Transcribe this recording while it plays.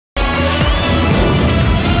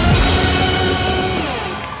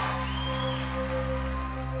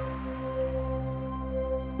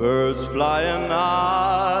flying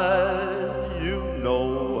high, you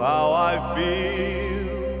know how I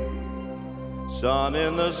feel. Sun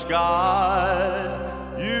in the sky,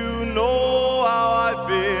 you know how I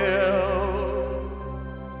feel.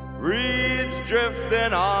 Reeds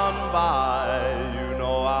drifting on by, you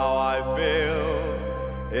know how I feel.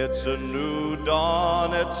 It's a new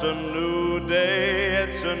dawn, it's a new day,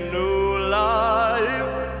 it's a new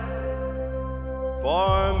life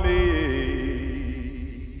for me.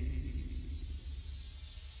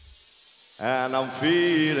 And I'm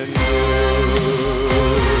feeling good.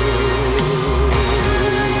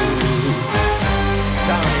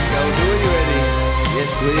 Come on, girls, are you ready?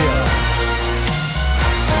 Yes, we are.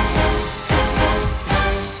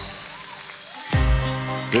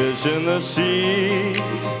 Fish in the sea,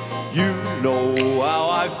 you know how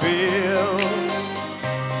I feel.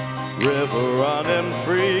 River running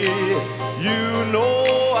free, you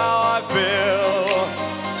know how I feel.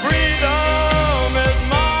 Freedom is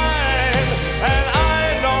mine, and I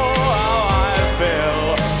know how I feel.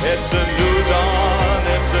 It's a new dawn,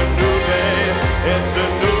 it's a new day, it's a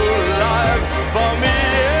new life for me,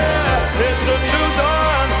 yeah. It's a new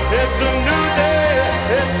dawn, it's a new day,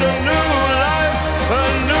 it's a new life, a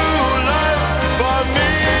new life for me.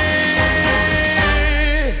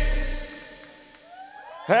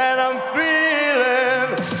 And I'm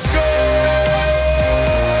feeling good.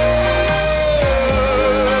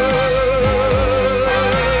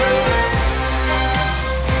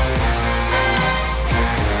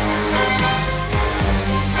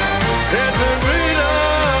 It's a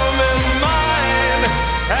freedom is mine,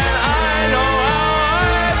 and I know how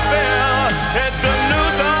I feel. It's a new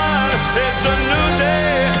dawn, it's a new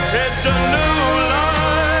day, it's a new life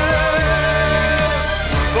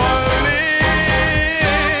for me.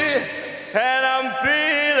 And I'm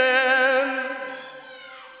feeling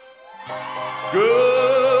good.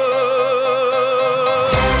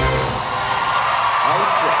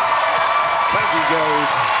 Okay. Thank you,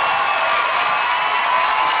 girls.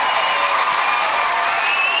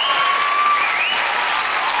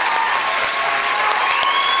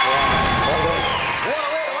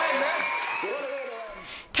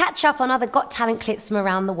 Catch up on other Got Talent clips from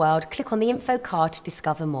around the world. Click on the info card to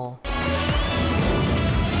discover more.